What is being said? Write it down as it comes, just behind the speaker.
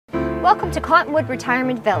Welcome to Cottonwood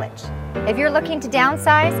Retirement Village. If you're looking to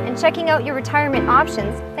downsize and checking out your retirement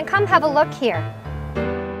options, then come have a look here.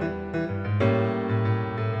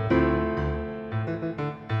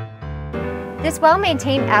 This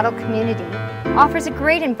well-maintained adult community offers a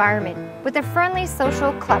great environment with a friendly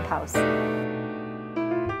social clubhouse.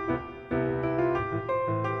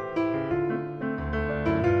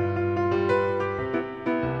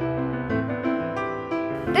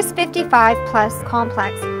 This 55-plus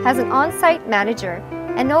complex has an on-site manager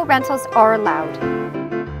and no rentals are allowed.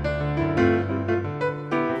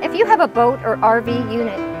 If you have a boat or RV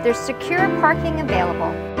unit, there's secure parking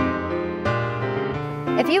available.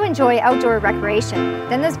 If you enjoy outdoor recreation,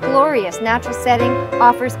 then this glorious natural setting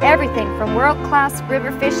offers everything from world-class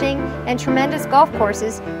river fishing and tremendous golf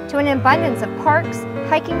courses to an abundance of parks,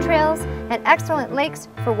 hiking trails, and excellent lakes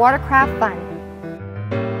for watercraft fun.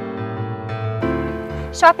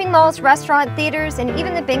 Shopping malls, restaurant, theaters, and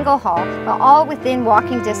even the bingo hall are all within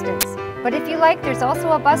walking distance. But if you like, there's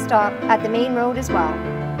also a bus stop at the main road as well.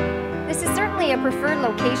 This is certainly a preferred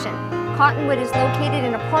location. Cottonwood is located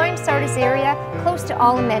in a prime Sardis area close to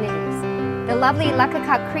all amenities. The lovely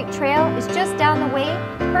Lekakuk Creek Trail is just down the way,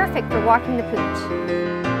 perfect for walking the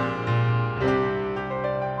pooch.